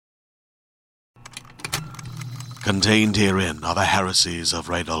Contained herein are the heresies of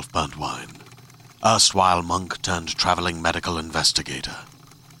Radolf Burntwine, erstwhile monk turned traveling medical investigator.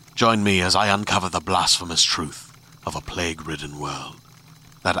 Join me as I uncover the blasphemous truth of a plague-ridden world,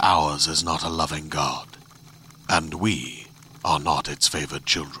 that ours is not a loving God, and we are not its favored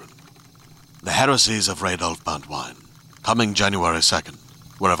children. The heresies of Radolf Burntwine, coming January 2nd,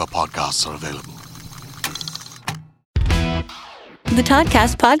 wherever podcasts are available. The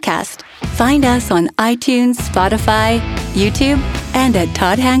Toddcast Podcast. Find us on iTunes, Spotify, YouTube, and at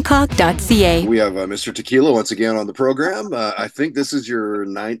toddhancock.ca. We have Mr. Tequila once again on the program. I think this is your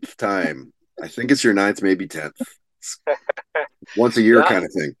 9th time. I think it's your 9th, maybe 10th. Once a year kind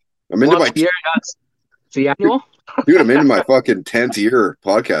of thing. I'm into Once a year, that's the annual. Dude, I'm into my fucking 10th year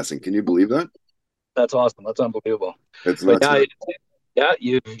podcasting. Can you believe that? That's awesome. That's unbelievable. It's nuts. Yeah,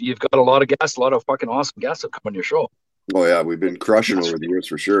 you've got a lot of guests, a lot of fucking awesome guests that come on your show. Oh yeah, we've been crushing over the years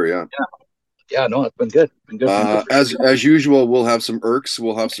for sure. Yeah, no, it's been good. As usual, we'll have some irks,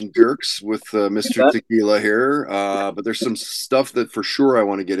 we'll have some jerks with Mr. Tequila here. But there's some stuff that for sure I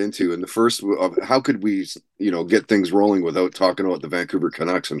want to get into. And the first, how could we, get things rolling without talking about the Vancouver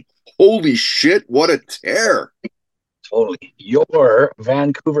Canucks? And holy shit, what a tear! Totally. Your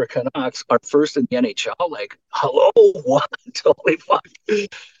Vancouver Canucks are first in the NHL. Like, hello, what? Holy fuck!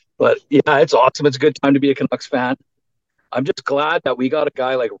 But yeah, it's awesome. It's a good time to be a Canucks fan. I'm just glad that we got a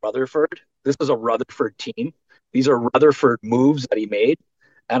guy like Rutherford. This is a Rutherford team. These are Rutherford moves that he made.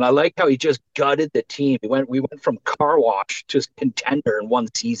 And I like how he just gutted the team. We went from car wash to contender in one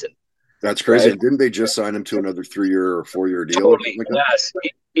season. That's crazy. Right? Didn't they just sign him to another 3-year or 4-year deal? Totally. Yes.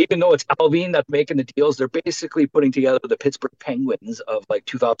 Even though it's Alvin that's making the deals, they're basically putting together the Pittsburgh Penguins of like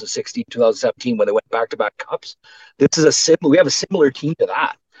 2016, 2017 when they went back-to-back cups. We have a similar team to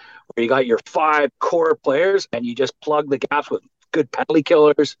that, where you got your 5 core players and you just plug the gaps with good penalty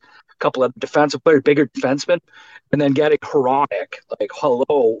killers, a couple of defensive players, bigger defensemen, and then getting Hronek. Like,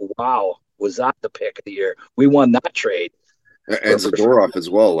 hello, wow, was that the pick of the year? We won that trade. And Zadorov as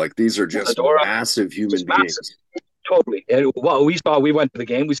well. Like, these are just massive human beings. Massive. Totally. And we went to the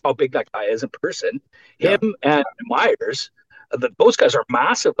game. We saw how big that guy is in person. Him and Myers, those guys are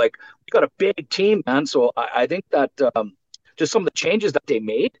massive. Like, we got a big team, man. So I think that just some of the changes that they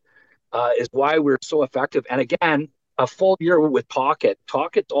made is why we're so effective. And again, a full year with Tocchet.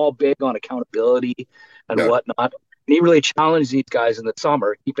 Tocchet's all big on accountability and whatnot. And he really challenged these guys in the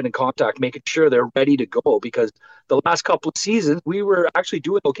summer, keeping in contact, making sure they're ready to go. Because the last couple of seasons, we were actually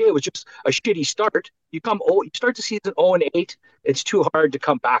doing okay. It was just a shitty start. You start the season 0-8. It's too hard to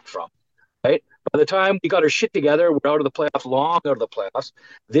come back from, right? By the time we got our shit together, we're out of the playoffs, long out of the playoffs.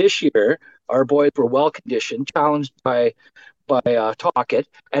 This year, our boys were well conditioned, challenged by Tocchet,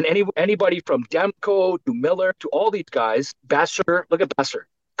 and anybody from Demko to Miller to all these guys. Besser, look at Besser,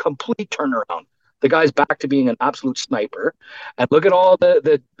 complete turnaround. The guy's back to being an absolute sniper. And look at all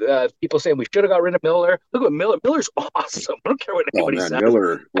the people saying we should have got rid of Miller. Look at Miller. Miller's awesome. I don't care what anybody says.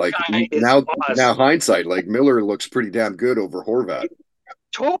 Miller, like now hindsight, like Miller looks pretty damn good over Horvat.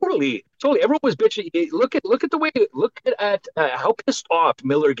 Totally. Everyone was bitching. Look at the way. Look at how pissed off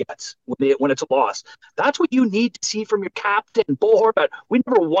Miller gets when it's a loss. That's what you need to see from your captain, Bo Horvat. We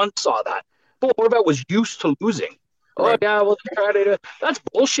never once saw that. Bo Horvat was used to losing. Right. Oh yeah, well that's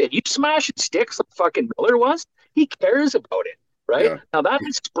bullshit. You smashing sticks like fucking Miller was. He cares about it, right? Yeah. Now that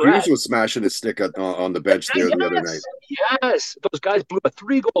is spread. Hughes was smashing his stick on the bench the other night. Yes, those guys blew a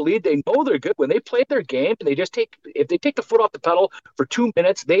 3-goal lead. They know they're good when they play their game, and if they take the foot off the pedal for 2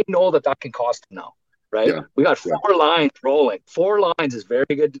 minutes, they know that can cost them now, right? Yeah. We got 4 lines rolling. 4 lines is a very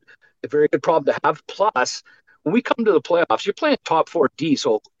good problem to have. Plus, when we come to the playoffs, you're playing top 4 D,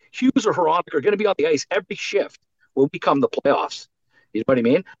 so Hughes or Hronek are going to be on the ice every shift when we come to playoffs. You know what I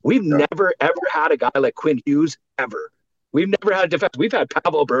mean? We've never, ever had a guy like Quinn Hughes, ever. We've never had a defense. We've had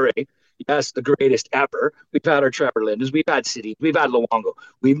Pavel Bure, yes, the greatest ever. We've had our Trevor Linders. We've had City. We've had Luongo.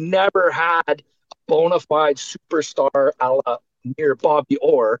 We've never had a bona fide superstar a la near Bobby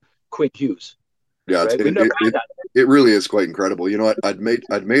or Quinn Hughes. Yeah, right? It really is quite incredible. You know what? I'd made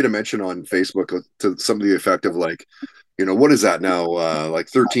a mention on Facebook to some of the effect of like, what is that now? Like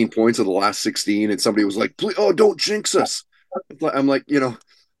 13 points of the last 16, and somebody was like, "Oh, don't jinx us." I'm like, no,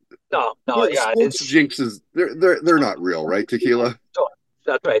 yeah, it's jinxes. They're not real, right, Tequila?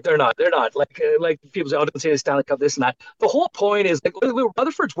 That's right. They're not. Like people say, "Oh, don't say the Stanley Cup, this and that." The whole point is like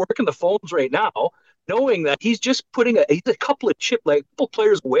Rutherford's working the phones right now, knowing that he's just he's a couple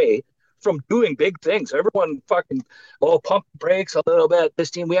players away from doing big things. Everyone fucking, pump brakes a little bit. This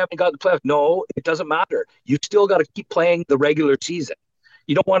team, we haven't got the playoffs. No, it doesn't matter. You still got to keep playing the regular season.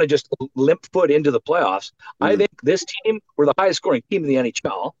 You don't want to just limp foot into the playoffs. I think this team, we're the highest scoring team in the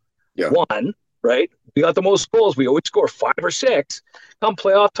NHL. Yeah. One, right? We got the most goals. We always score 5 or 6. Come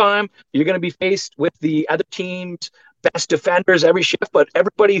playoff time, you're going to be faced with the other team's best defenders every shift, but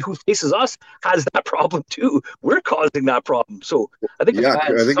everybody who faces us has that problem too. We're causing that problem. So I think the Yeah, I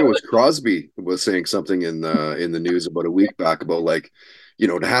fans, think it was Crosby was saying something in the news about a week back about like,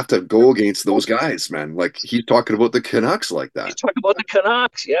 to have to go against those guys, man. Like he's talking about the Canucks like he's that. talking about the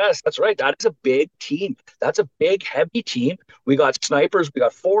Canucks. Yes, that's right. That is a big team. That's a big, heavy team. We got snipers. We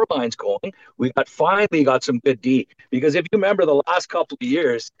got 4 lines going. We got finally got some good D. Because if you remember the last couple of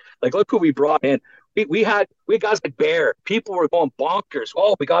years, like look who we brought in. We guys like Bear. People were going bonkers.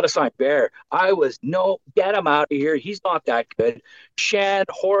 Oh, we got to sign Bear. I was no, get him out of here. He's not that good. Shen,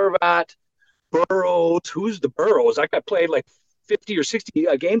 Horvat, Burrows. Who's the Burrows? That guy played like 50 or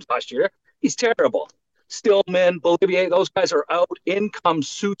 60 games last year. He's terrible. Stillman, Bolivier, those guys are out. In comes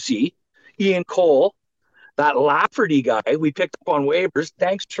Susie, Ian Cole, that Lafferty guy we picked up on waivers.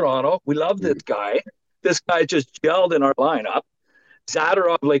 Thanks, Toronto. We love this guy. This guy just gelled in our lineup.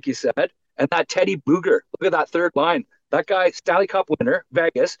 Zadorov, like you said, and that Teddy Bluger. Look at that third line. That guy, Stanley Cup winner,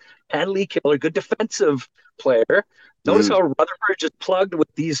 Vegas, penalty killer, good defensive player. Notice how Rutherford just plugged with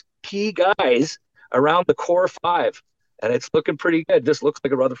these key guys around the core 5, and it's looking pretty good. This looks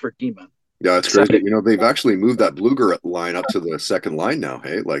like a Rutherford team, man. Yeah, it's crazy. They've actually moved that Bluger line up to the second line now.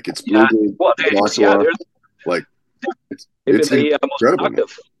 Hey, like it's Bluger, Joshua, like it's been the most incredible.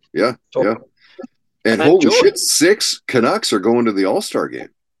 productive. Yeah, yeah. And holy shit, 6 Canucks are going to the All-Star game.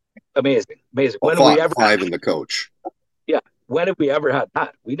 Amazing. When Five, we ever 5 in the coach. Yeah. When have we ever had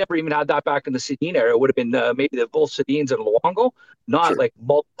that? We never even had that back in the Sedin era. It would have been maybe the both Sedins and Luongo, not like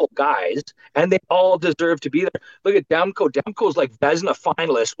multiple guys. And they all deserve to be there. Look at Demko. Demko's like Vezina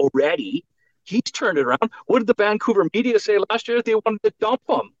finalist already. He's turned it around. What did the Vancouver media say last year? They wanted to dump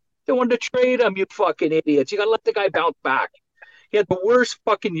him. They wanted to trade him, you fucking idiots. You got to let the guy bounce back. He had the worst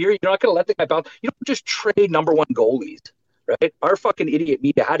fucking year. You're not going to let the guy bounce. You don't just trade number 1 goalies, right? Our fucking idiot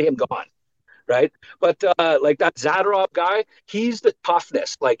media had him gone. Right. But like that Zadorov guy, he's the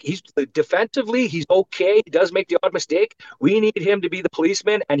toughness. Like he's defensively, he's okay. He does make the odd mistake. We need him to be the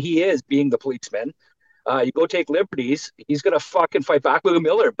policeman, and he is being the policeman. You go take liberties, he's going to fucking fight back with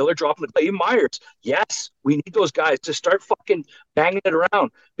Miller. Miller dropping the Clay Myers. Yes, we need those guys to start fucking banging it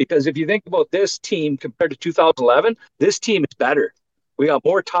around. Because if you think about this team compared to 2011, this team is better. We got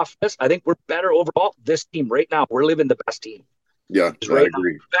more toughness. I think we're better overall. This team right now, we're living the best team. Yeah, I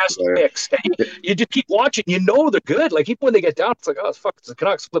agree. Best picks. You just keep watching. You know they're good. Like even when they get down, it's like, oh fuck, it's the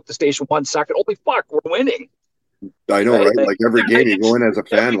Canucks flip the station 1 second. Holy fuck, we're winning. I know, right? Like every game you go in as a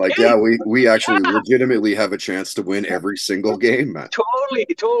fan, like yeah, we actually legitimately have a chance to win every single game, man.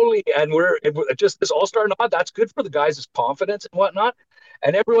 Totally. And we're just this All-Star nod. That's good for the guys' confidence and whatnot.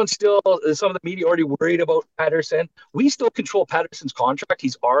 And everyone's still, some of the media already worried about Patterson. We still control Patterson's contract.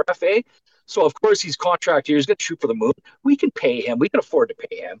 He's RFA. So, of course, he's contract here. He's going to shoot for the moon. We can pay him. We can afford to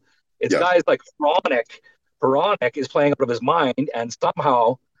pay him. It's guys like Hronek is playing out of his mind, and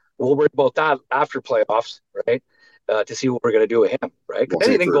somehow we'll worry about that after playoffs, right? To see what we're going to do with him, right? Well,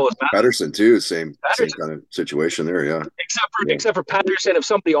 anything goes. Patterson, too, same kind of situation there, yeah. Except for Patterson, if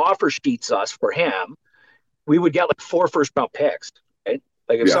somebody offer sheets us for him, we would get like 4 first-round picks, right?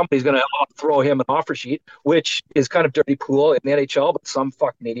 Like if somebody's going to throw him an offer sheet, which is kind of dirty pool in the NHL, but some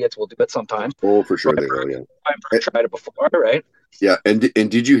fucking idiots will do it sometimes. Oh, for sure they will. Yeah, I've tried it before, right? Yeah, and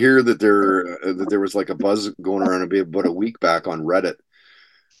did you hear that there was like a buzz going around about a week back on Reddit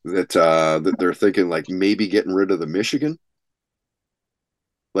that they're thinking like maybe getting rid of the Michigan,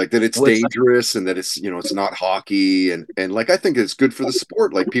 like that it's dangerous and that it's it's not hockey and like I think it's good for the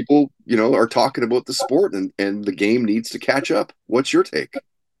sport. Like people are talking about the sport and the game needs to catch up. What's your take?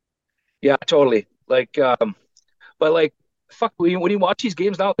 Yeah, totally. Like, but like, fuck, when you watch these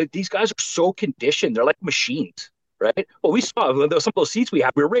games now, like, these guys are so conditioned. They're like machines, right? Well, we saw some of those seats we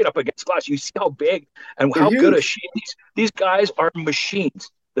had. We were right up against glass. You see how big and how good a sheet these guys are. Machines.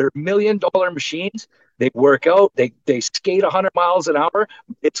 They're $1 million machines. They work out. They skate 100 miles an hour.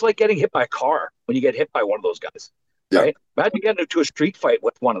 It's like getting hit by a car when you get hit by one of those guys, right? Imagine getting into a street fight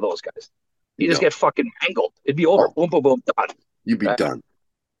with one of those guys. You just get fucking mangled. It'd be over. Boom, boom, boom, done. You'd be done.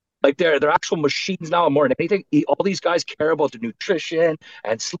 Like they're actual machines now more than anything. All these guys care about the nutrition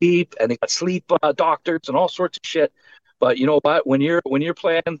and sleep, and they got sleep doctors and all sorts of shit. But you know what? When you're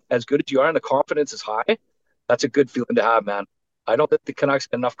playing as good as you are and the confidence is high, that's a good feeling to have, man. I don't think the Canucks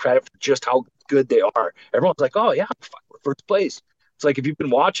get enough credit for just how good they are. Everyone's like, oh yeah, fuck, we're first place. It's like if you've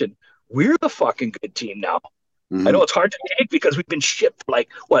been watching, we're the fucking good team now. I know it's hard to take because we've been shit for like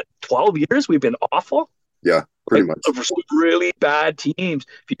 12 years. We've been awful. Yeah. pretty much. Really bad teams.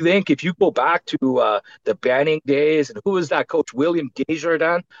 If you go back to the Banning days, and who was that coach? William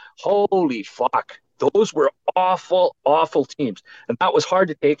Desjardins. Holy fuck. Those were awful, awful teams. And that was hard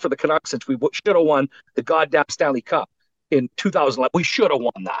to take for the Canucks since we should have won the goddamn Stanley Cup in 2011. We should have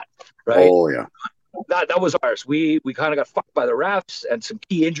won that, right? Oh, yeah. That was ours. We kind of got fucked by the refs and some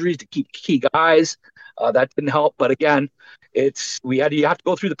key injuries to keep key guys. That didn't help. But again, you have to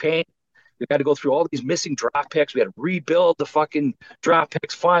go through the pain. We had to go through all these missing draft picks. We had to rebuild the fucking draft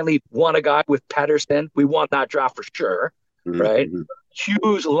picks. Finally, won a guy with Pedersen. We won that draft for sure, right?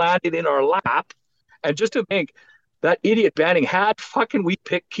 Hughes landed in our lap, and just to think, that idiot Banning had we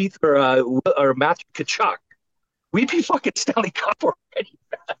picked Keith or Matthew Tkachuk, we'd be fucking Stanley Cup already.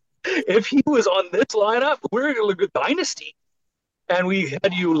 If he was on this lineup, we're gonna look a dynasty. And we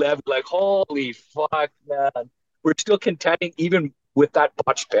had you left like, holy fuck, man. We're still contending even with that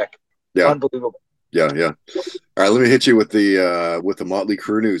botch pick. Yeah. Unbelievable. Yeah. All right, let me hit you with the Motley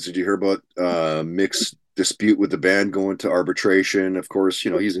Crue news. Did you hear about Mick's dispute with the band going to arbitration? Of course,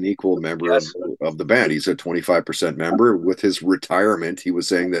 he's an equal member of the band. He's a 25% member. With his retirement, he was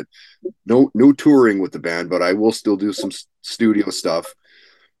saying that no touring with the band, but I will still do some studio stuff.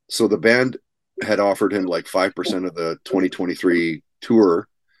 So the band had offered him like 5% of the 2023 tour,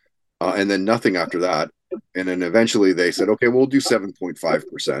 and then nothing after that. And then eventually they said, okay, we'll do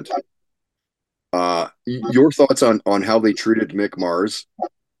 7.5%. Your thoughts on how they treated Mick Mars,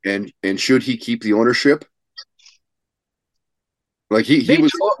 and should he keep the ownership? Like he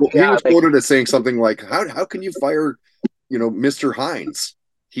was quoted as saying something like, how can you fire, Mr. Hines?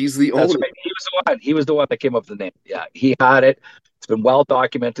 He's the owner. Right. He was the one that came up with the name. Yeah, he had it. It's been well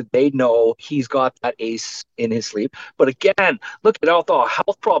documented. They know he's got that ace in his sleeve. But again, look at all the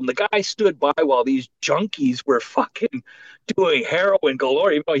health problem. The guy stood by while these junkies were fucking doing heroin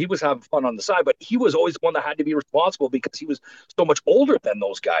galore. Even though he was having fun on the side, but he was always the one that had to be responsible because he was so much older than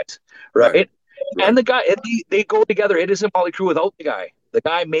those guys, right? And the guy, they go together. It isn't Motley Crue without the guy. The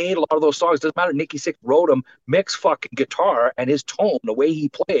guy made a lot of those songs. Doesn't matter. Nikki Sixx wrote them. Mick's fucking guitar and his tone, the way he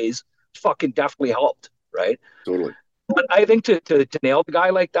plays, fucking definitely helped, right? Totally. But I think to nail the guy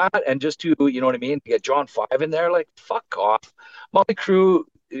like that, and just to, you know what I mean, to get John 5 in there, like, fuck off. Motley Crue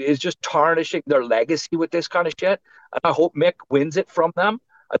is just tarnishing their legacy with this kind of shit. And I hope Mick wins it from them.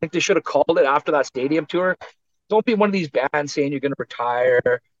 I think they should have called it after that stadium tour. Don't be one of these bands saying you're going to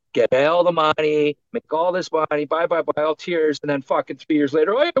retire, get all the money, make all this money, bye, all tears, and then fucking 3 years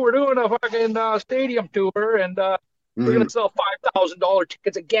later, hey, we're doing a fucking stadium tour, and we're going to sell $5,000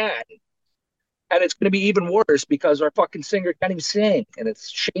 tickets again. And it's going to be even worse because our fucking singer can't even sing, and it's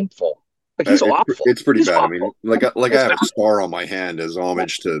shameful. Like, he's awful. It's pretty bad. Awful. I mean, like I have a scar on my hand as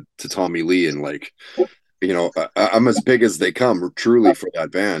homage to Tommy Lee, and like, I'm as big as they come, truly, for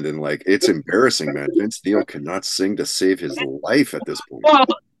that band, and like, it's embarrassing, man. Vince Neil cannot sing to save his life at this point. Well,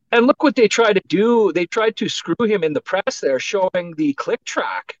 and look what they tried to do. They tried to screw him in the press there, showing the click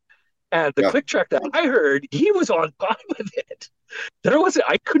track, and the click track that I heard, he was on time with it.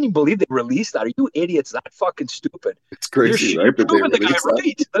 I couldn't even believe they released that. Are you idiots that fucking stupid? It's crazy, right? But the guy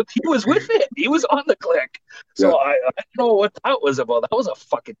right. He was with it. He was on the click. So I don't know what that was about. That was a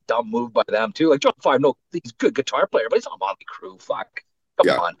fucking dumb move by them too. Like, John 5, no, he's a good guitar player, but he's not Motley Crue. Fuck.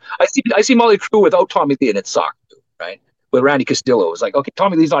 Come on. I see Motley Crue without Tommy Lee, and it sucked, right? With Randy Castillo. It was like, okay,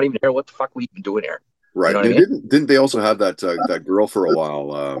 Tommy Lee's not even here. What the fuck are we even doing here? Right. You know what I mean? Didn't they also have that girl for a while?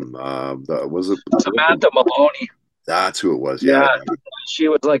 Was it Samantha Maloney? That's who it was. Yeah. She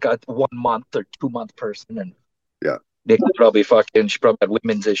was like a 1 month or 2 month person, and Nick probably had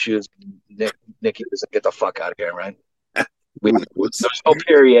women's issues. Nikki was like, get the fuck out of here, right? There's no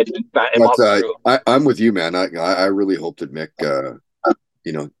period. I'm with you, man. I really hope that Mick,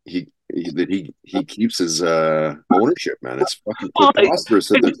 he keeps his ownership, man. It's fucking preposterous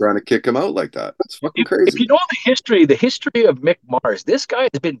that they're trying to kick him out like that. It's fucking crazy. If you know the history of Mick Mars, this guy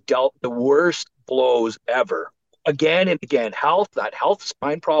has been dealt the worst blows ever. Again and again, that health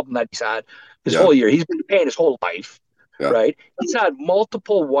spine problem that he's had his whole year. He's been in pain his whole life, right? He's had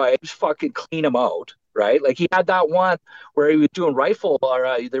multiple wives fucking clean him out, right? Like, he had that one where he was doing rifle,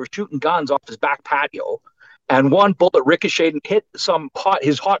 or they were shooting guns off his back patio, and one bullet ricocheted and hit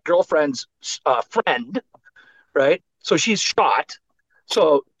his hot girlfriend's friend, right? So she's shot.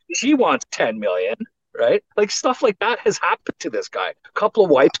 So she wants $10 million, right? Like, stuff like that has happened to this guy. A couple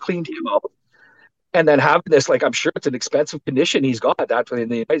of wives cleaned him out. And then having this, like, I'm sure it's an expensive condition he's got. That in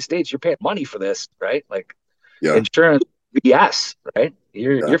the United States, you're paying money for this, right? Like, insurance, BS, right?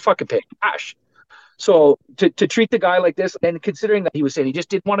 You're fucking paying cash. So to treat the guy like this, and considering that he was saying he just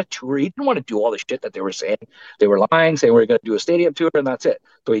didn't want to tour, he didn't want to do all the shit that they were saying. They were lying, saying we're going to do a stadium tour, and that's it.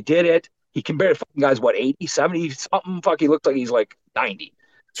 So he did it. He can barely, fucking guy's what, 80, 70 something? Fuck, he looks like he's like 90.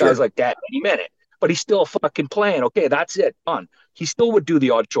 Sure. Guy's like that any minute. But he's still fucking playing. Okay, that's it. Done. He still would do the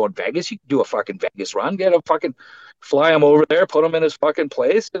odd show in Vegas. He could do a fucking Vegas run, get him fucking, fly him over there, put him in his fucking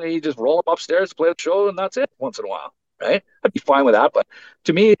place, and he just roll him upstairs, play the show, and that's it once in a while. Right? I'd be fine with that. But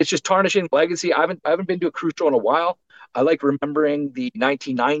to me, it's just tarnishing legacy. I haven't been to a cruise show in a while. I like remembering the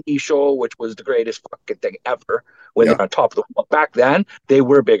 1990 show, which was the greatest fucking thing ever when they're on top of the world. Back then, they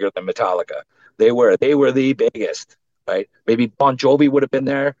were bigger than Metallica. They were the biggest, right? Maybe Bon Jovi would have been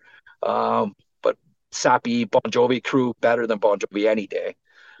there, but sappy Bon Jovi crew better than Bon Jovi any day.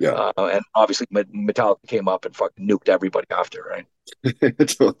 Yeah. And obviously Metallica came up and fucking nuked everybody after, right?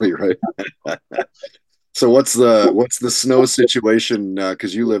 Totally right. So what's the snow situation?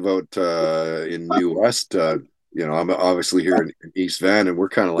 Because you live out in New West. I'm obviously here in East Van, and we're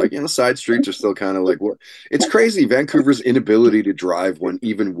kind of like, side streets are still kind of like what. It's crazy. Vancouver's inability to drive when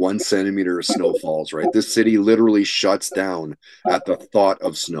even 1 centimeter of snow falls. Right, this city literally shuts down at the thought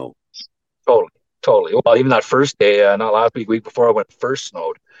of snow. Totally. Well, even that first day, not last week before when it first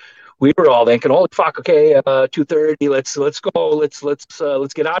snowed, we were all thinking, "Oh fuck, okay, 2:30, let's go,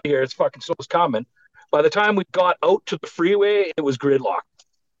 let's get out of here. It's fucking snow's coming." By the time we got out to the freeway, it was gridlock.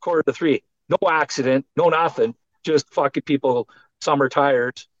 2:45, no accident, no nothing, just fucking people, summer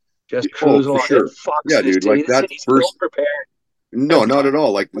tires, just cruising along. Sure. Yeah, dude, like that first. Prepared. No, not at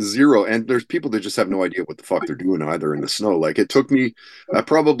all. Like zero. And there's people that just have no idea what the fuck they're doing either in the snow. Like it took me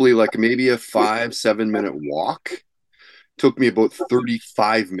probably like maybe a 5-7 minute walk. Took me about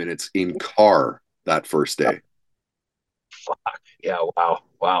 35 minutes in car that first day. Fuck. Yeah.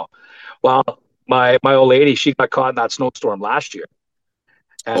 Wow. Well, my old lady, she got caught in that snowstorm last year.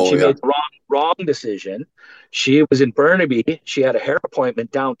 And she made the wrong decision. She was in Burnaby. She had a hair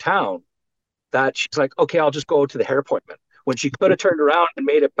appointment downtown that she's like, okay, I'll just go to the hair appointment. When she could have turned around and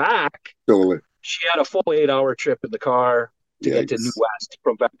made it back, she had a full 8-hour trip in the car to get to New West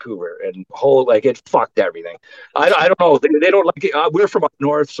from Vancouver, and it fucked everything. I don't know. They don't like it. We're from up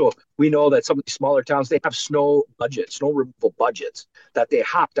north, so we know that some of these smaller towns, they have snow removal budgets that they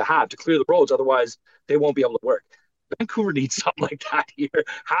have to clear the roads. Otherwise, they won't be able to work. Vancouver needs something like that here.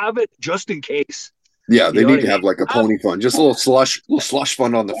 Have it just in case. Yeah, they need to have like a pony fund, just a little slush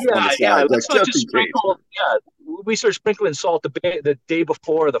fund on the side, like just in case. Yeah, we start sprinkling salt the day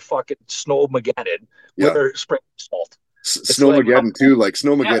before the fucking snowmageddon. We're sprinkling salt. Snowmageddon too. Like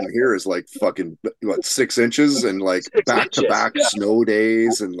Snowmageddon here is like fucking 6 inches and like back-to-back snow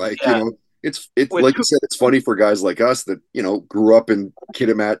days, and it's like you said, it's funny for guys like us that grew up in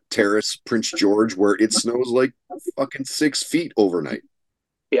Kitimat Terrace, Prince George, where it snows like fucking 6 feet overnight.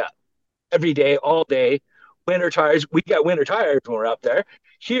 Yeah. Every day, all day, winter tires. We got winter tires when we're up there.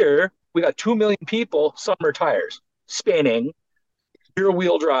 Here, we got 2 million people, summer tires, spinning,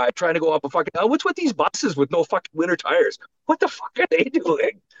 rear-wheel drive, trying to go up a fucking. What's with these buses with no fucking winter tires? What the fuck are they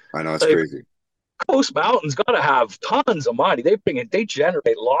doing? I know, it's crazy. Coast Mountain's got to have tons of money. They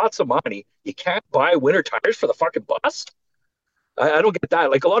generate lots of money. You can't buy winter tires for the fucking bus. I don't get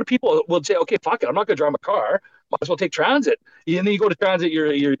that. Like a lot of people will say, okay, fuck it, I'm not going to drive my car. Might as well take transit. And then you go to transit,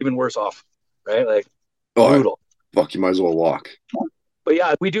 you're even worse off, right? Like brutal. Fuck, you might as well walk. But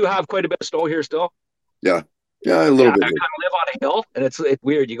yeah, we do have quite a bit of snow here still. Yeah, a little bit. I kind of live on a hill, and it's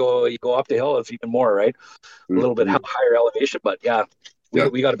weird. You go up the hill, it's even more, right? A little bit higher elevation, but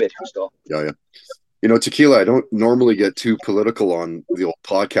we got a bit here still. Yeah. Tequila, I don't normally get too political on the old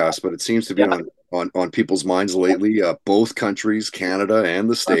podcast, but it seems to be on people's minds lately. Both countries, Canada and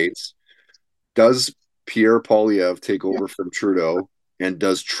the States. Does Pierre Poilievre take over from Trudeau, and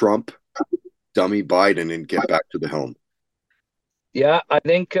does Trump dummy Biden and get back to the helm? Yeah, I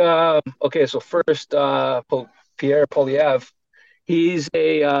think okay. So first, Pierre Poilievre, he's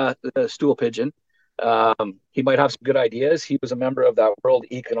a stool pigeon. He might have some good ideas. He was a member of that World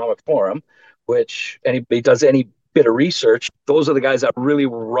Economic Forum, which anybody does any bit of research, those are the guys that really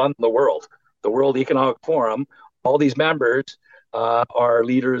run the world. The World Economic Forum, all these members are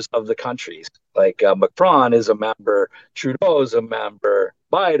leaders of the countries. Like Macron is a member, Trudeau is a member,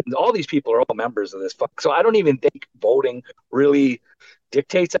 Biden, all these people are all members of this. So I don't even think voting really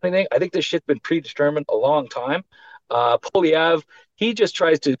dictates anything. I think this shit's been predetermined a long time. Poilievre, he just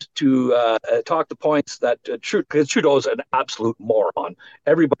tries to talk the points that because Trudeau's an absolute moron.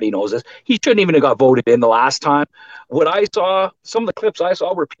 Everybody knows this. He shouldn't even have got voted in the last time. What I saw, some of the clips I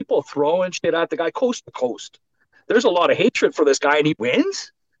saw were people throwing shit at the guy coast to coast. There's a lot of hatred for this guy, and he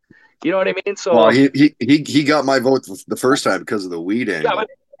wins. You know what I mean? So he got my vote the first time because of the weed angle. Yeah,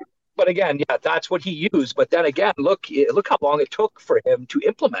 but again, that's what he used. But then again, look how long it took for him to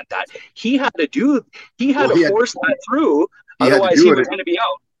implement that. He had to force that through. Otherwise, he was going to be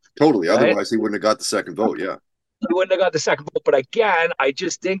out. Totally. right? Otherwise, he wouldn't have got the second vote. Yeah. He wouldn't have got the second vote. But again, I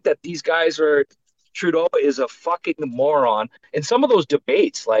just think that these guys are Trudeau is a fucking moron. In some of those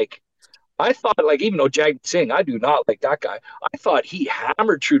debates, like I thought, like even though Jagmeet Singh, I do not like that guy. I thought he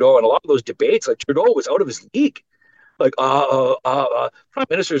hammered Trudeau in a lot of those debates. Like Trudeau was out of his league. Like, prime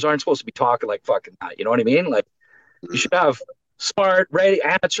ministers aren't supposed to be talking like fucking that. You know what I mean? Like, you should have smart, ready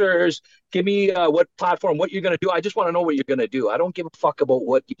answers. Give me what platform, what you're going to do. I just want to know what you're going to do. I don't give a fuck about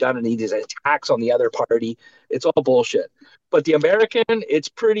what you've done in these attacks on the other party. It's all bullshit. But the American, it's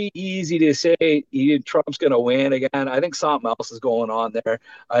pretty easy to say Trump's going to win again. I think something else is going on there.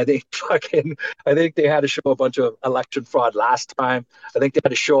 I think they had to show a bunch of election fraud last time. I think they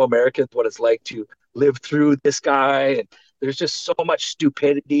had to show Americans what it's like to live through this guy. And there's just so much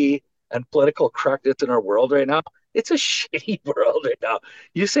stupidity and political correctness in our world right now. It's a shitty world right now.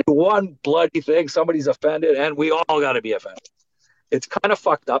 You say one bloody thing, somebody's offended, and we all got to be offended. It's kind of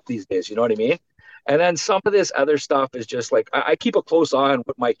fucked up these days. You know what I mean? And then some of this other stuff is just like I keep a close eye on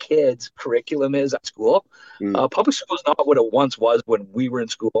what my kids' curriculum is at school. Public school is not what it once was when we were in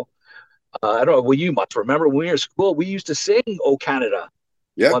school. I don't know. Well, you must remember when we were in school, we used to sing "Oh Canada"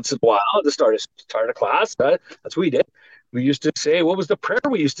 once in a while at the start of class. That's what we did. We used to say, what was the prayer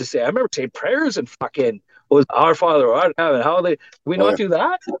we used to say? I remember saying prayers and fucking was Our Father, art in heaven. How they we not do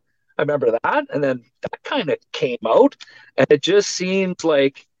that? I remember that, and then that kind of came out, and it just seems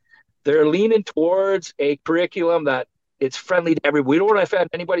like they're leaning towards a curriculum that it's friendly to everybody. We don't want to offend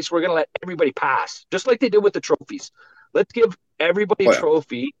anybody, so we're going to let everybody pass, just like they did with the trophies. Let's give everybody a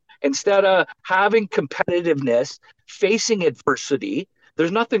trophy instead of having competitiveness, facing adversity.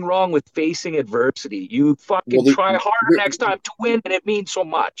 There's nothing wrong with facing adversity. You fucking try harder next time to win, and it means so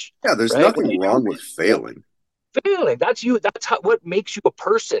much. Yeah, there's nothing wrong with failing. Failing. That's you. That's what makes you a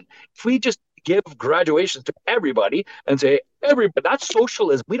person. If we just give graduations to everybody and say everybody, that's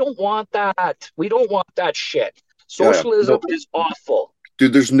socialism. We don't want that. We don't want that shit. Socialism is awful.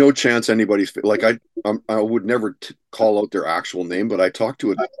 Dude, there's no chance anybody like I would never call out their actual name, but I talked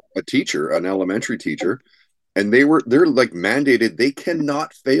to a teacher, an elementary teacher, and they're like mandated. They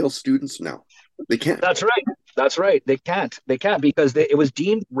cannot fail students now. They can't. That's right. They can't because it was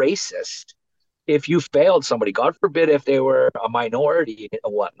deemed racist if you failed somebody. God forbid if they were a minority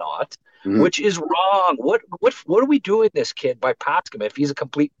and whatnot, which is wrong. What are we doing this kid by passing him if he's a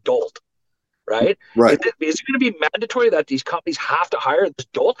complete dolt? Right. Is it going to be mandatory that these companies have to hire this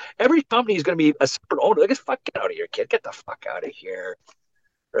dolt? Every company is going to be a separate owner. Like, get out of here, kid. Get the fuck out of here.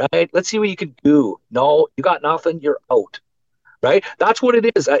 Right. Let's see what you can do. No, you got nothing. You're out. Right. That's what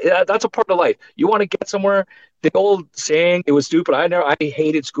it is. That's a part of life. You want to get somewhere. The old saying, it was stupid. I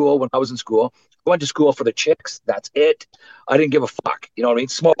hated school when I was in school. I went to school for the chicks. That's it. I didn't give a fuck. You know what I mean?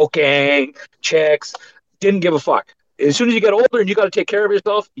 Smoking, chicks, didn't give a fuck. As soon as you get older and you got to take care of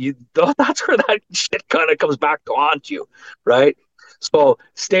yourself, that's where that shit kind of comes back to haunt you, right? So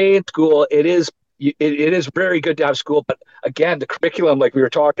stay in school. It is very good to have school, but again, the curriculum, like we were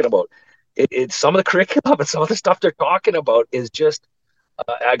talking about, it's some of the curriculum and some of the stuff they're talking about is just,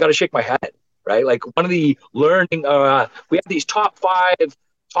 I got to shake my head, right? Like one of the learning, we have these top 5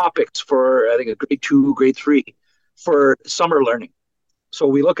 topics for, I think, a grade 2, grade 3 for summer learning. So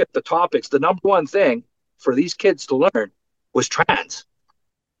we look at the topics. The number one thing for these kids to learn was trans.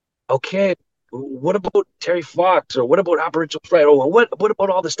 Okay, what about Terry Fox, or what about Aboriginal Fred, or what about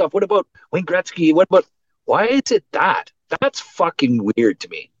all this stuff? What about Wayne Gretzky? Why is it that? That's fucking weird to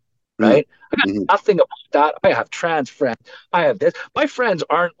me, right? I got nothing about that. I have trans friends. I have this. My friends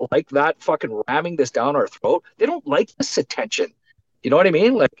aren't like that, fucking ramming this down our throat. They don't like this attention. You know what I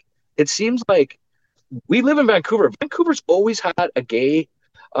mean? Like, it seems like we live in Vancouver. Vancouver's always had a gay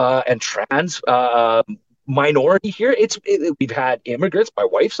and trans minority here. We've had immigrants. My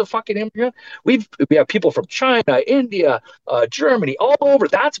wife's a fucking immigrant. We have people from China, India, Germany, all over.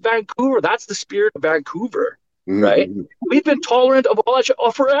 That's Vancouver. That's the spirit of Vancouver, right? We've been tolerant of all that shit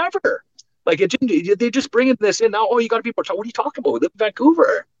forever. Like, they just bringing this in now. Oh, you got to be more. What are you talking about? We live in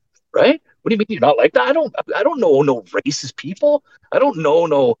Vancouver, right? What do you mean you're not like that? I don't know no racist people. I don't know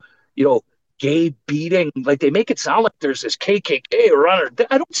no, gay beating. Like, they make it sound like there's this KKK runner.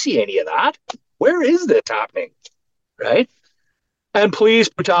 I don't see any of that. Where is this happening? Right? And police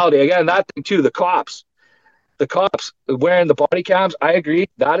brutality. Again, that thing too, the cops wearing the body cams. I agree.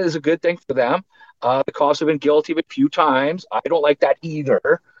 That is a good thing for them. The cops have been guilty of it a few times. I don't like that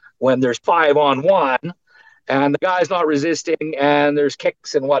either when there's 5-on-1 and the guy's not resisting and there's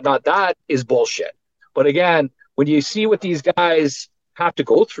kicks and whatnot. That is bullshit. But again, when you see what these guys have to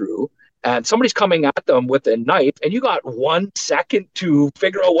go through, and somebody's coming at them with a knife, and you got 1 second to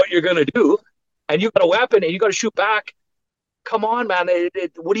figure out what you're going to do, and you got a weapon and you got to shoot back, come on, man.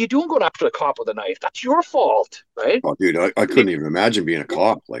 What are you doing going after the cop with a knife? That's your fault, right? Oh, dude, I couldn't even imagine being a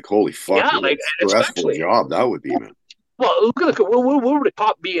cop. Like, holy fuck, Yeah, what a like stressful especially. job that would be, man. Well, look at what would a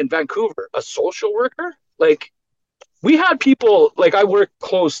cop be in Vancouver? A social worker? Like we had people like I work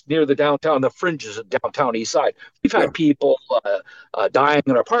close near the downtown, the fringes of downtown East Side. We've Yeah. had people dying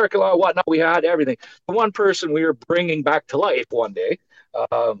in our parking lot, whatnot. We had everything. The one person we were bringing back to life one day,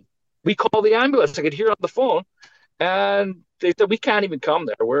 um, we called the ambulance. I could hear on the phone, and they said we can't even come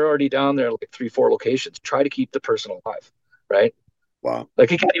there. We're already down there like 3, 4 locations. Try to keep the person alive, right? Wow. Like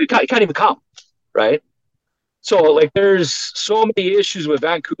he can't even come, right? So like there's so many issues with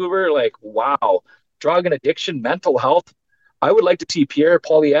Vancouver, like wow, drug and addiction, mental health. I would like to see Pierre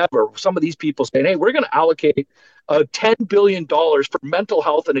Poilievre or some of these people saying, hey, we're going to allocate $10 billion for mental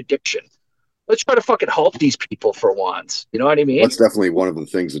health and addiction. Let's try to fucking help these people for once. You know what I mean? That's definitely one of the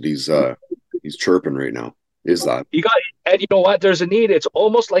things that he's chirping right now. Is that You got, and you know what? There's a need. It's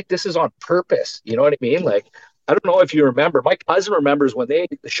almost like this is on purpose. You know what I mean? Like, I don't know if you remember. My cousin remembers when they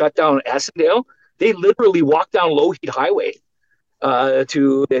shut down Essendale. They literally walked down Lougheed Highway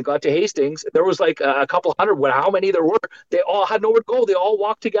to they got to Hastings. There was like a couple hundred. How many there were? They all had nowhere to go. They all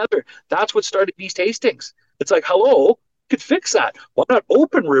walked together. That's what started East Hastings. It's like, hello, could fix that. Why not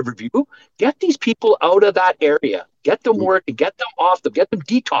open Riverview? Get these people out of that area. Get them working. Get them off them. Get them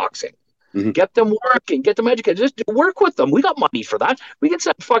detoxing. Mhm. Get them working, get them educated. Just work with them. We got money for that. We can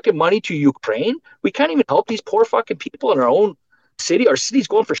send fucking money to Ukraine. We can't even help these poor fucking people in our own city. Our city's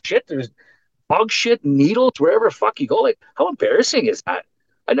going for shit. There's dog shit, needles, wherever the fuck you go. Like, how embarrassing is that?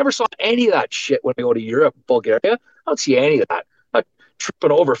 I never saw any of that shit when I go to Europe, Bulgaria. I don't see any of that. I'm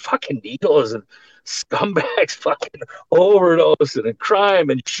tripping over fucking needles and scumbags fucking overdosing and crime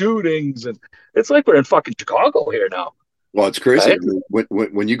and shootings. And it's like we're in fucking Chicago here now. Well, it's crazy. Right? I mean,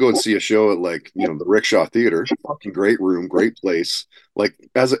 when you go and see a show at like the Rickshaw Theater, fucking great room, great place. Like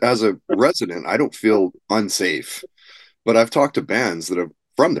as a resident, I don't feel unsafe. But I've talked to bands that are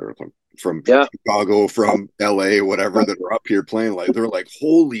from there, from Yeah. Chicago, from LA, whatever, that are up here playing. Like they're like,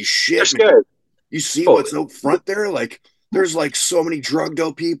 holy They're shit, man. scared. You see Totally. what's out front there? Like there's like so many drugged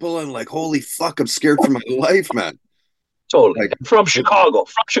out people, and like, holy fuck, I'm scared for my life, man. Totally. Like From Chicago,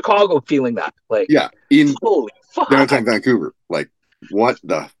 feeling that. Like, yeah, in holy fuck. downtown Vancouver. Like what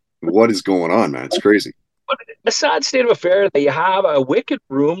is going on, man? It's crazy. But a sad state of affair that you have a wicked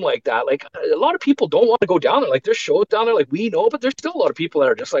room like that. Like, a lot of people don't want to go down there. Like, there's shows down there, like, we know, but there's still a lot of people that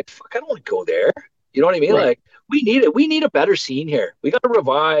are just like, fuck, I don't want to go there. You know what I mean? Right. Like, we need it. We need a better scene here. We got to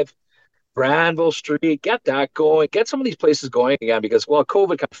revive Granville Street, get that going, get some of these places going again because, well,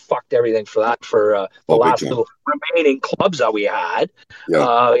 COVID kind of fucked everything for that for the last little remaining clubs that we had.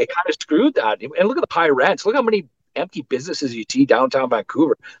 Yeah. It kind of screwed that. And look at the high rents. Look how many empty businesses you see downtown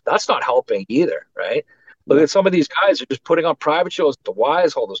Vancouver. That's not helping either, right? Look at some of these guys are just putting on private shows at the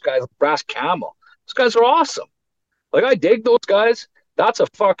Wise Hall. Those guys, Brass Camel. Those guys are awesome. Like, I dig those guys. That's a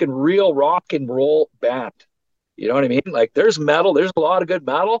fucking real rock and roll band. You know what I mean? Like, there's metal. There's a lot of good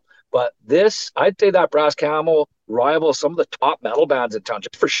metal. But this, I'd say that Brass Camel rivals some of the top metal bands in town.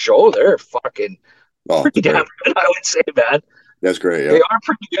 Just for show, they're fucking pretty damn good, I would say, man. That's great. Yeah. They are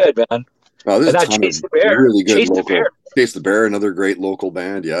pretty good, man. Oh, there's and a that ton Chase of the Bear. really good Chase local. the Bear. Chase the Bear, another great local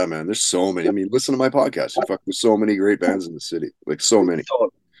band. Yeah, man. There's so many. I mean, listen to my podcast. In fact, there's so many great bands in the city. Like so many.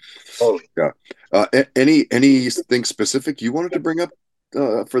 Totally. Yeah. Anything specific you wanted to bring up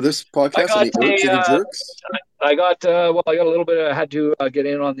for this podcast? Any jerks? I got a little bit. I had to get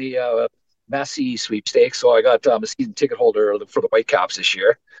in on the Messi sweepstakes, so I got a season ticket holder for the Whitecaps this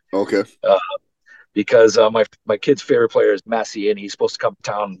year. Okay. Because my kid's favorite player is Messi, and he's supposed to come to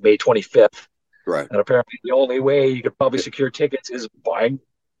town May 25th. Right. And apparently, the only way you could probably secure tickets is buying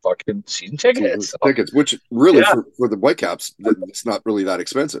fucking season tickets. Tickets, which really for the Whitecaps, it's not really that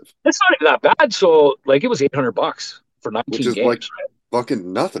expensive. It's not even that bad. So like, it was $800 for 19 which is games. like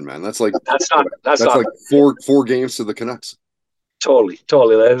fucking nothing, man. That's like that's like four games to the Canucks. Totally.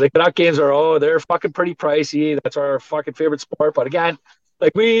 The Canuck games are they're fucking pretty pricey. That's our fucking favorite sport. But again,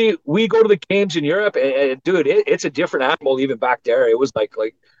 like we go to the games in Europe, and dude, it's a different animal even back there. It was like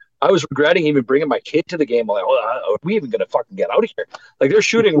I was regretting even bringing my kid to the game. I'm like, are we even gonna fucking get out of here? Like, they're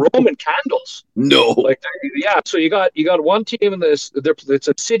shooting Roman candles. No. Like, yeah. So you got one team in this. It's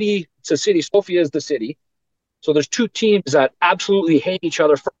a city. Sofia is the city. So there's two teams that absolutely hate each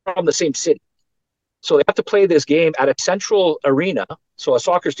other from the same city. So they have to play this game at a central arena, so a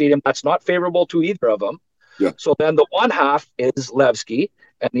soccer stadium that's not favorable to either of them. Yeah. So then the one half is Levski,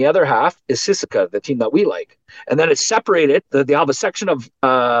 and the other half is Sisika, the team that we like. And then it's separated. They have a section of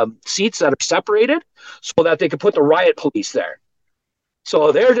seats that are separated so that they can put the riot police there.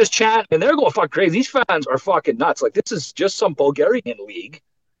 So they're just chanting and they're going fucking crazy. These fans are fucking nuts. Like, this is just some Bulgarian league,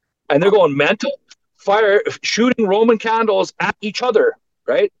 and they're going mental, shooting Roman candles at each other,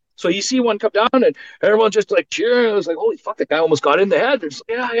 right? So you see one come down and everyone just like cheering. It was like, holy fuck, the guy almost got in the head. It's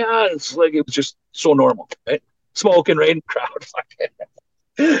like, yeah. It's like, it was just so normal, right? Smoking, rain, crowd.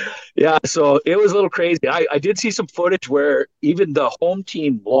 Yeah, so it was a little crazy. I did see some footage where even the home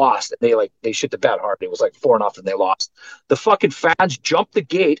team lost, and they shit the bed hard. It was like 4-0, they lost. The fucking fans jumped the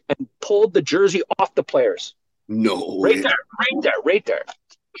gate and pulled the jersey off the players. No right way. Right there.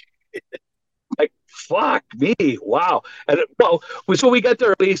 Like, fuck me, wow. And so we get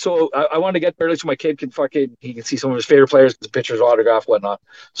there early. So I wanted to get there early so my kid he can see some of his favorite players, the pictures, autograph, whatnot.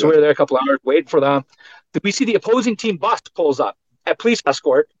 So we were there a couple hours waiting for them. We see the opposing team bus pulls up. A police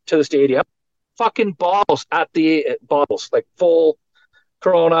escort to the stadium, fucking bottles at the bottles, like full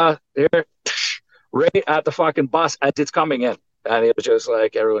Corona there, right at the fucking bus as it's coming in. And it was just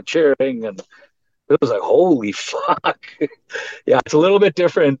like everyone cheering, and it was like, holy fuck. Yeah, it's a little bit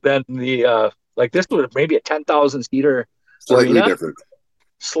different than the, like, this was maybe a 10,000 seater Slightly arena.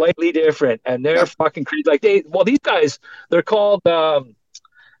 Slightly different. And they're fucking crazy. Like, these guys, they're called,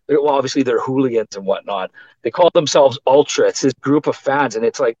 obviously they're hooligans and whatnot. They call themselves Ultra. It's this group of fans, and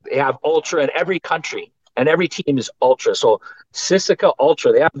it's like they have Ultra in every country, and every team is Ultra. So Sisika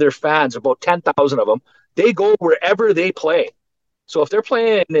Ultra, they have their fans, about 10,000 of them. They go wherever they play. So if they're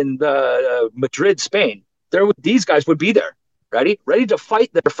playing in Madrid, Spain, these guys would be there, ready to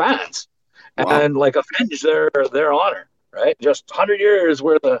fight their fans, and like avenge their honor, right? Just 100 years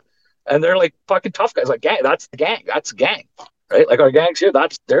and they're like fucking tough guys. Like, gang, that's the gang. Right? Like, our gang's here,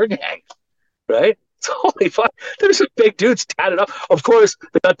 that's their gang, right? So, holy fuck, there's some big dudes tatted up. Of course,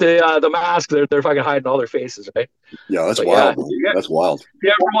 they got the mask, they're fucking hiding all their faces, right? Yeah, that's wild. Yeah, that's wild. If you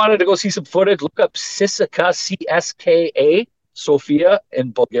ever wanted to go see some footage, look up Sisika, CSKA, Sofia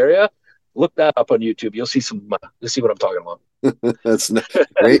in Bulgaria. Look that up on YouTube. You'll see what I'm talking about.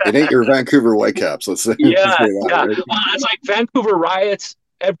 It ain't your Vancouver Whitecaps, let's say. Yeah. Right? Well, it's like Vancouver riots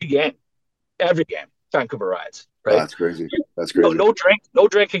every game. Vancouver riots. Right? That's crazy. That's crazy. No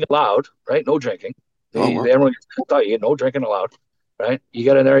drinking allowed, right? No drinking. Everyone gets taught you no drinking allowed, right? You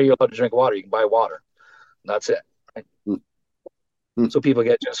get in there, you're allowed to drink water. You can buy water. And that's it. Right? So people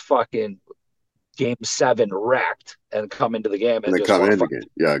get just fucking Game 7 wrecked and come into the game. And they come into the game.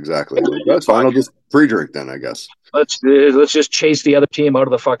 Yeah, exactly. That's fine. I'll just pre-drink then, I guess. Let's just chase the other team out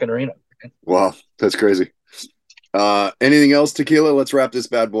of the fucking arena. Okay? Wow, that's crazy. Anything else, Tequila? Let's wrap this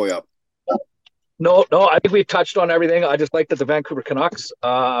bad boy up. No, I think we've touched on everything. I just like that the Vancouver Canucks,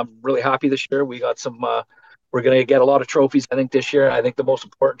 I'm really happy this year. We got we're going to get a lot of trophies, I think, this year. I think the most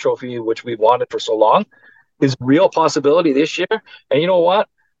important trophy, which we've wanted for so long, is real possibility this year. And you know what?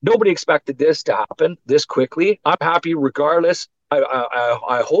 Nobody expected this to happen this quickly. I'm happy regardless.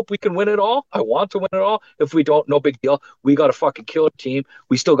 I hope we can win it all. I want to win it all. If we don't, no big deal. We got a fucking killer team.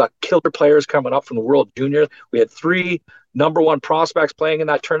 We still got killer players coming up from the World Junior. We had 3 number 1 prospects playing in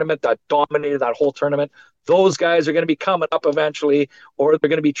that tournament that dominated that whole tournament. Those guys are going to be coming up eventually, or they're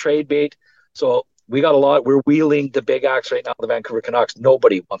going to be trade bait. So we got a lot. We're wheeling the big axe right now, the Vancouver Canucks.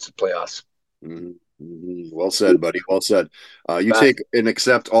 Nobody wants to play us. Mm-hmm. Well said, buddy. Well said. You take and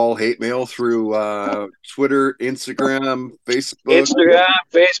accept all hate mail through Twitter, Instagram,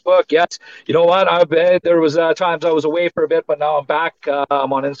 Facebook. Yes. You know what? There was times I was away for a bit, but now I'm back.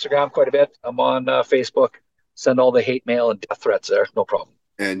 I'm on Instagram quite a bit. I'm on Facebook. Send all the hate mail and death threats there. No problem.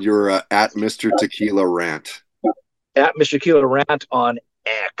 And you're at Mr. Tequila Rant. At Mr. Tequila Rant on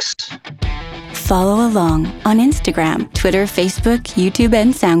X. Follow along on Instagram, Twitter, Facebook, YouTube,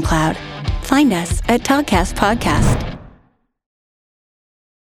 and SoundCloud. Find us at Toddcast Podcast.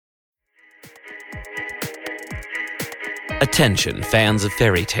 Attention, fans of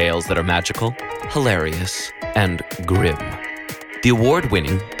fairy tales that are magical, hilarious, and grim. The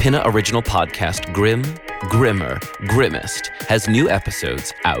award-winning Pinna original podcast Grim, Grimmer, Grimmest has new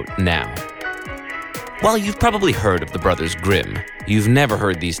episodes out now. While you've probably heard of the Brothers Grimm, you've never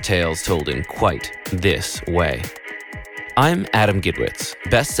heard these tales told in quite this way. I'm Adam Gidwitz,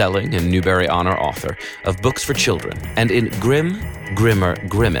 best-selling and Newbery Honor author of books for children, and in Grim, Grimmer,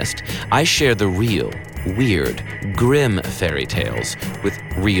 Grimmest, I share the real, weird, grim fairy tales with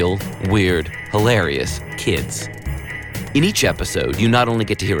real, weird, hilarious kids. In each episode, you not only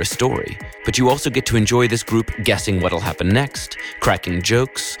get to hear a story, but you also get to enjoy this group guessing what'll happen next, cracking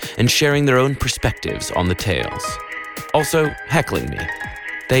jokes, and sharing their own perspectives on the tales. Also, heckling me.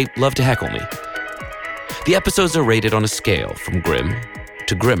 They love to heckle me. The episodes are rated on a scale from grim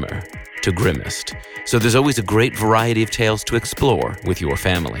to grimmer to grimmest, so there's always a great variety of tales to explore with your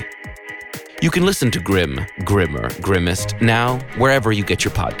family. You can listen to Grim, Grimmer, Grimmest now wherever you get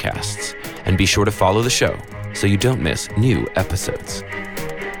your podcasts. And be sure to follow the show so you don't miss new episodes.